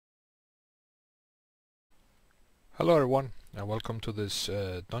Hello everyone, and welcome to this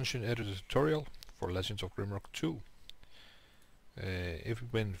dungeon editor tutorial for Legend of Grimrock 2. If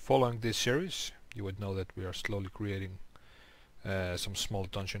you've been following this series, you would know that we are slowly creating some small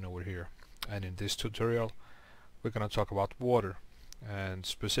dungeon over here. And in this tutorial, we're going to talk about water, and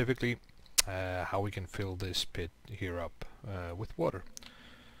specifically how we can fill this pit here up with water.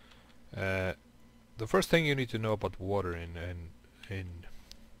 The first thing you need to know about water in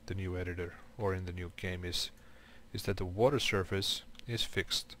the new editor or in the new game is that the water surface is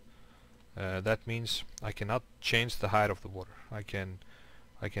fixed. That means I cannot change the height of the water. I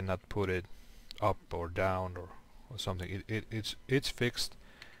cannot put it up or down or something. It's fixed,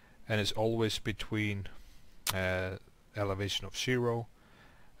 and it's always between elevation of 0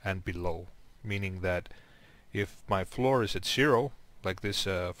 and below. Meaning that if my floor is at 0, like this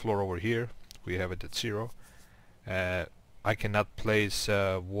floor over here, we have it at 0. I cannot place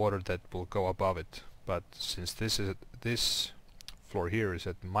water that will go above it. But since this floor here is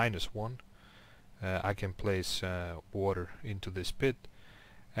at -1, I can place water into this pit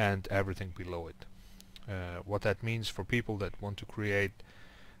and everything below it. What that means for people that want to create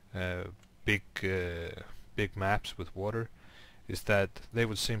big maps with water is that they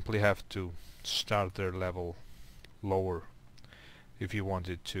would simply have to start their level lower if you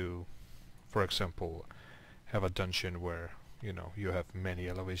wanted to, for example, have a dungeon where you have many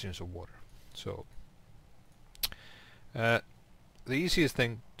elevations of water. So the easiest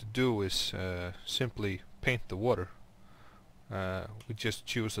thing to do is simply paint the water. We just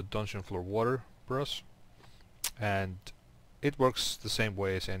choose a dungeon floor water brush, and it works the same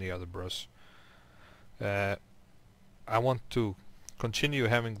way as any other brush. I want to continue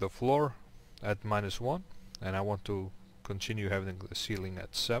having the floor at -1, and I want to continue having the ceiling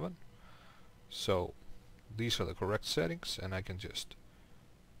at 7. So these are the correct settings, and I can just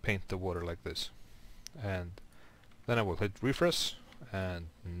paint the water like this. And then I will hit refresh and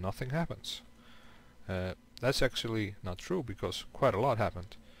nothing happens. That's actually not true, because quite a lot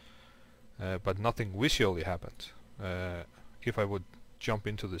happened, but nothing visually happened. If I would jump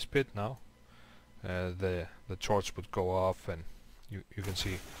into this pit now, the torch would go off, and you can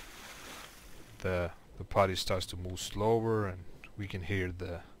see the party starts to move slower, and we can hear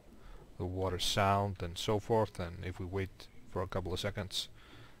the water sound and so forth. And if we wait for a couple of seconds,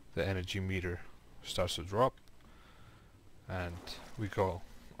 the energy meter starts to drop, and we go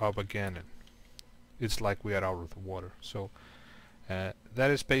up again, and it's like we are out of the water. So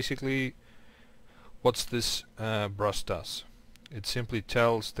that is basically what this brush does. It simply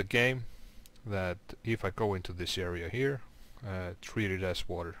tells the game that if I go into this area here, treat it as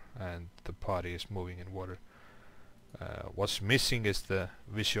water, and the party is moving in water. What's missing is the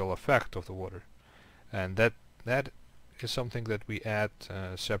visual effect of the water, and that is something that we add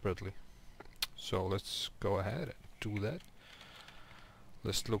separately. So let's go ahead and do that.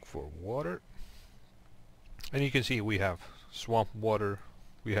 Let's look for water, and you can see we have swamp water,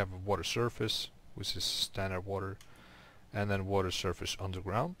 we have a water surface, which is standard water, and then water surface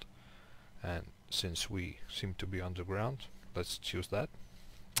underground. And since we seem to be underground, let's choose that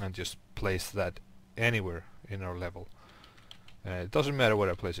and just place that anywhere in our level. It doesn't matter where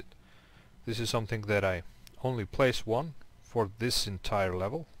I place it. This is something that I only place one for this entire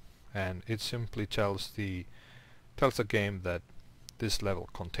level, and it simply tells the game that this level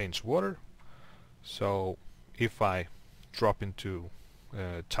contains water. So if I drop into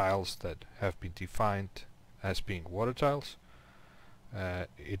tiles that have been defined as being water tiles,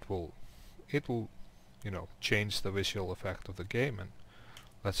 it will change the visual effect of the game. And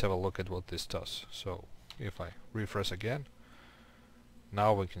let's have a look at what this does. So if I refresh again,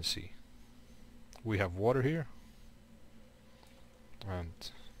 now we can see we have water here,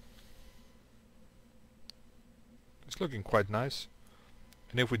 and it's looking quite nice.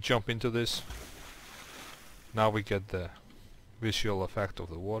 And if we jump into this, now we get the visual effect of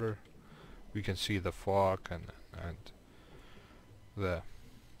the water. We can see the fog and the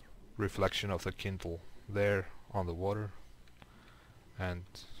reflection of the kindle there on the water. And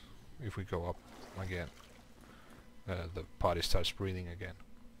if we go up again, the party starts breathing again.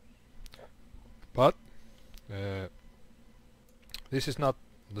 But this is not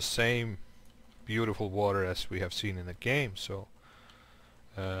the same beautiful water as we have seen in the game. So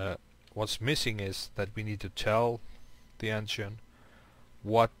what's missing is that we need to tell the engine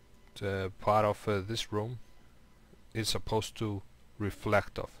what part of this room is supposed to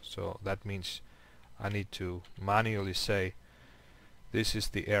reflect of. So that means I need to manually say this is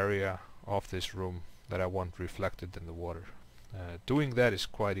the area of this room that I want reflected in the water. Doing that is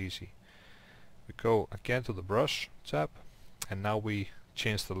quite easy. We go again to the brush tab, and now we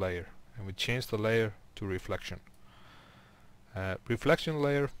change the layer, and we change the layer to reflection. Reflection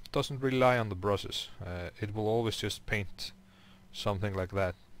layer doesn't rely on the brushes. It will always just paint something like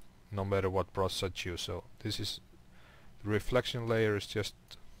that, no matter what brush I choose. So this is the reflection layer is just,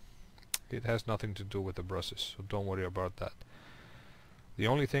 it has nothing to do with the brushes, so don't worry about that. The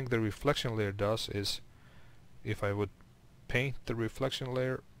only thing the reflection layer does is, if I would paint the reflection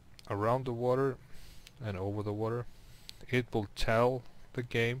layer around the water and over the water, it will tell the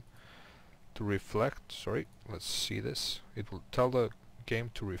game to reflect, sorry, let's see this. It will tell the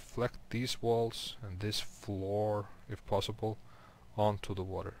game to reflect these walls and this floor, if possible, onto the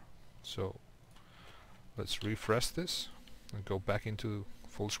water. So let's refresh this and go back into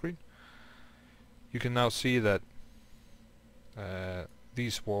full screen. You can now see that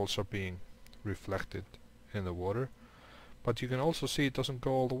these walls are being reflected in the water, but you can also see it doesn't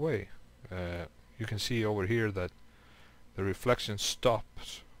go all the way. You can see over here that the reflection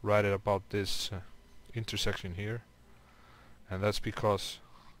stops right at about this intersection here, and that's because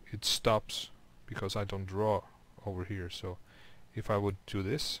it stops because I don't draw over here. So if I would do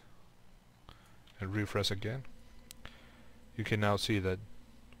this and refresh again, you can now see that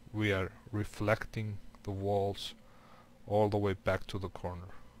we are reflecting the walls all the way back to the corner.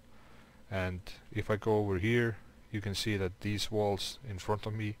 And if I go over here, you can see that these walls in front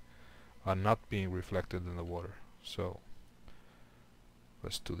of me are not being reflected in the water. So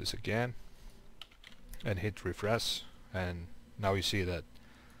let's do this again and hit refresh, and now you see that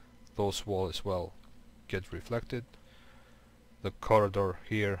those walls as well get reflected. The corridor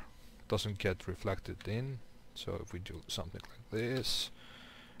here doesn't get reflected in, so if we do something like this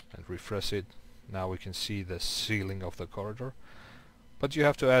and refresh it, now we can see the ceiling of the corridor. But you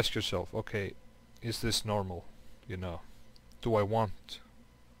have to ask yourself, okay, is this normal? You know, do I want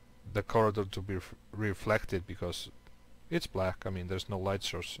the corridor to be reflected because it's black? I mean, there's no light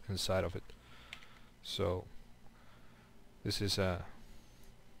source inside of it. So this is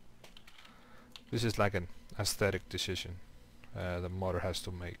like an aesthetic decision the modder has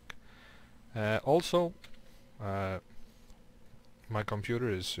to make. Also, my computer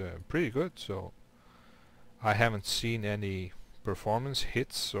is pretty good, so I haven't seen any performance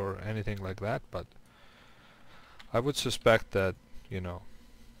hits or anything like that, but I would suspect that, you know,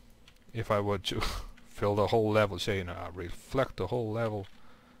 if I were to fill the whole level, say, you know, reflect the whole level,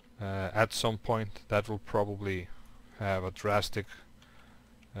 at some point that will probably have a drastic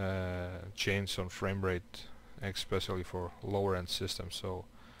change on frame rate, especially for lower end systems. So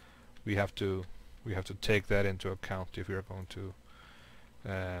we have to take that into account if we are going to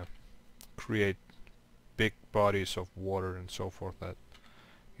create big bodies of water and so forth, that,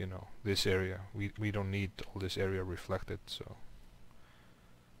 you know, this area, we don't need all this area reflected. So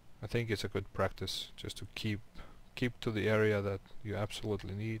I think it's a good practice just to keep to the area that you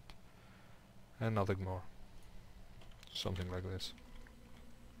absolutely need and nothing more. Something like this.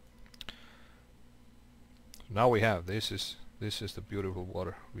 Now we have this is the beautiful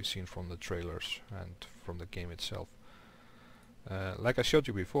water we've seen from the trailers and from the game itself. Like I showed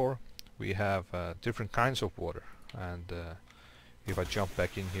you before, we have different kinds of water, and if I jump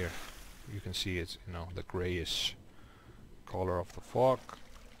back in here, you can see it's, you know, the grayish color of the fog.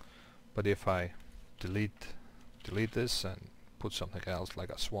 But if I delete this and put something else like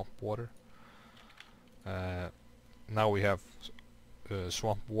a swamp water, now we have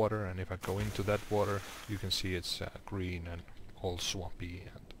swamp water, and if I go into that water, you can see it's green and all swampy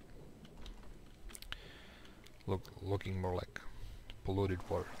and looking more like polluted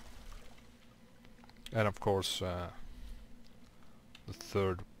water. And of course, the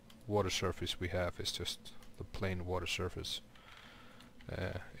third water surface we have is just the plain water surface.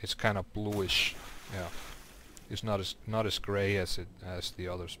 It's kind of bluish. Yeah, it's not as gray as the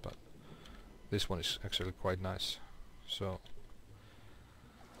others, but this one is actually quite nice. So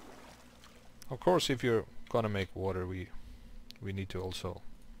of course, if you're gonna make water, we need to also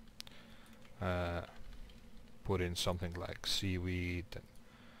put in something like seaweed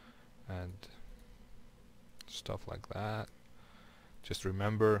and stuff like that. Just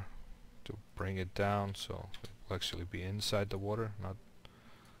remember to bring it down so it will actually be inside the water,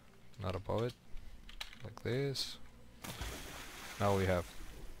 not above it, like this. Now we have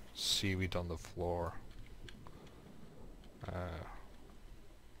seaweed on the floor.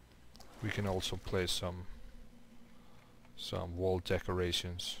 We can also place some wall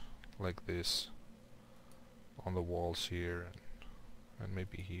decorations like this on the walls here and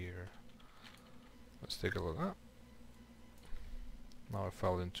maybe here. Let's take a look. Ah. Now I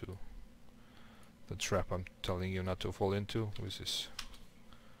fell into the trap I'm telling you not to fall into, which is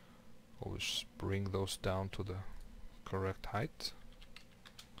always bring those down to the correct height,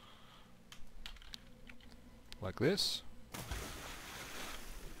 like this.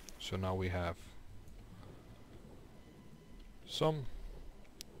 So now we have some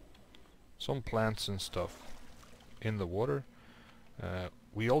plants and stuff in the water.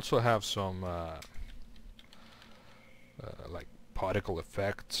 We also have some like particle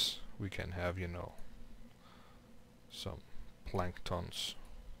effects. We can have, you know, some planktons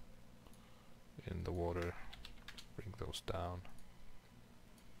in the water. Bring those down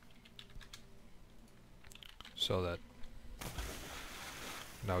so that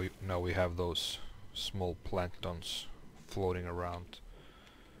now we have those small planktons floating around,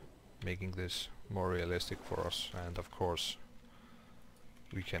 making this more realistic for us. And of course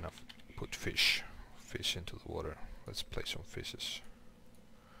we can put fish into the water. Let's play some fishes.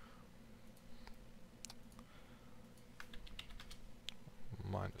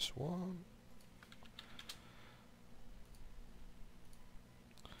 -1.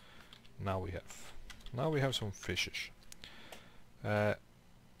 Now we have some fishes.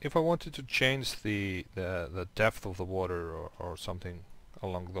 If I wanted to change the depth of the water or something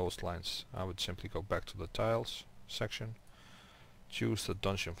along those lines, I would simply go back to the tiles section, choose the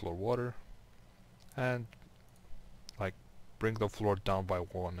dungeon floor water, and like bring the floor down by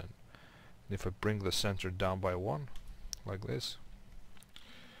 1. And if I bring the center down by 1, like this,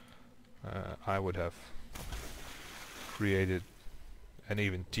 I would have created an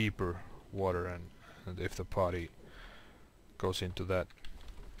even deeper water, and if the party goes into that,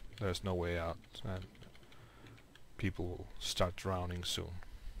 there's no way out, and people will start drowning soon.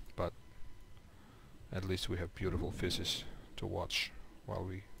 But at least we have beautiful fishes to watch while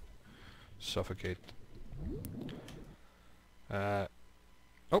we suffocate.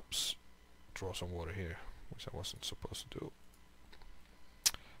 Oops, draw some water here, which I wasn't supposed to do.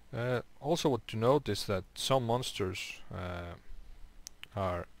 Also, what to note is that some monsters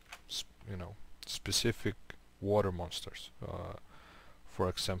are, you know, specific water monsters. For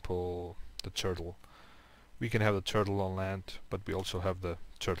example, the turtle. We can have the turtle on land, but we also have the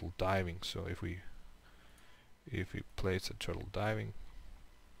turtle diving. So if we place the turtle diving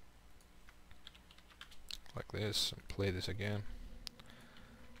like this and play this again,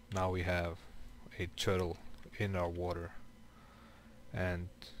 now we have a turtle in our water, and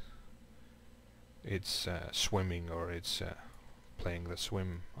it's swimming, or it's playing the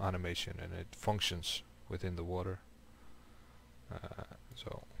swim animation, and it functions within the water.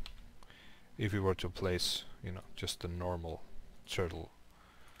 So if we were to place, you know, just a normal turtle,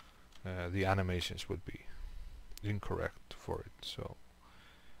 the animations would be incorrect for it, so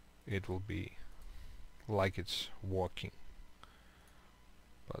it will be like it's walking.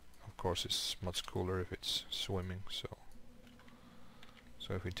 But of course it's much cooler if it's swimming. So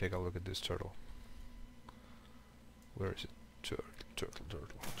if we take a look at this turtle, where is it? Turtle,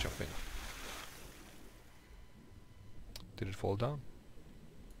 jump in. Did it fall down?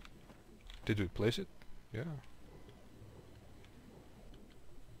 Did we place it? Yeah.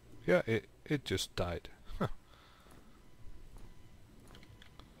 Yeah, it just died.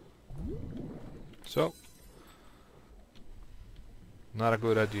 So, not a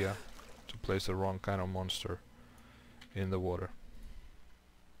good idea to place the wrong kind of monster in the water.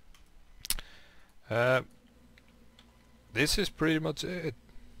 This is pretty much it.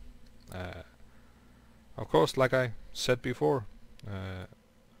 Of course, like I said before,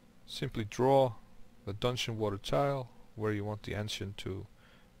 simply draw the dungeon water tile where you want the engine to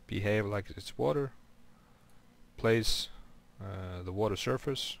behave like it's water. Place the water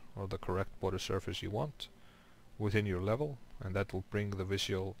surface, or the correct water surface you want, within your level, and that will bring the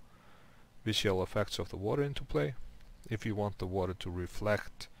visual effects of the water into play. If you want the water to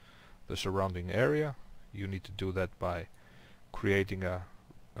reflect the surrounding area, you need to do that by creating a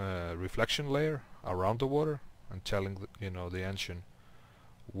reflection layer around the water and telling the engine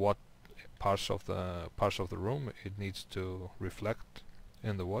what parts of the room it needs to reflect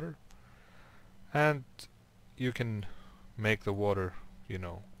in the water. And you can make the water,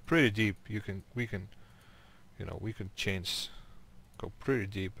 pretty deep. We can go pretty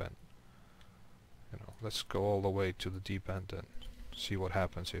deep, and let's go all the way to the deep end and see what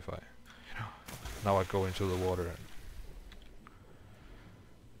happens if now I go into the water, and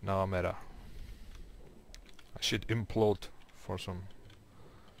now I'm I should implode for some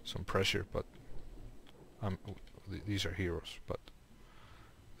pressure, but these are heroes, but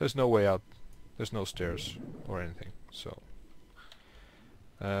there's no way out. There's no stairs or anything. So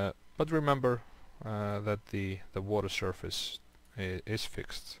but remember that the water surface is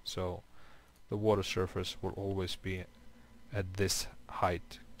fixed, so the water surface will always be at this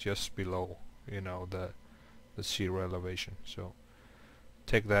height, just below the zero elevation. So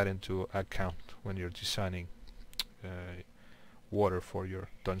take that into account when you're designing water for your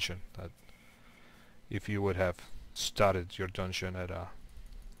dungeon. That if you would have started your dungeon at a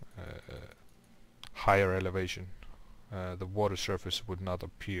higher elevation, the water surface would not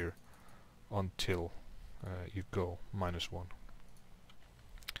appear until you go -1.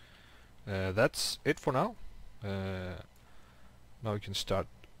 That's it for now. Now you can start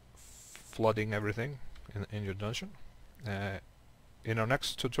flooding everything in your dungeon. In our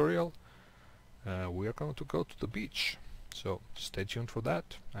next tutorial we are going to go to the beach, so stay tuned for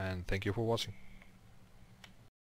that, and thank you for watching.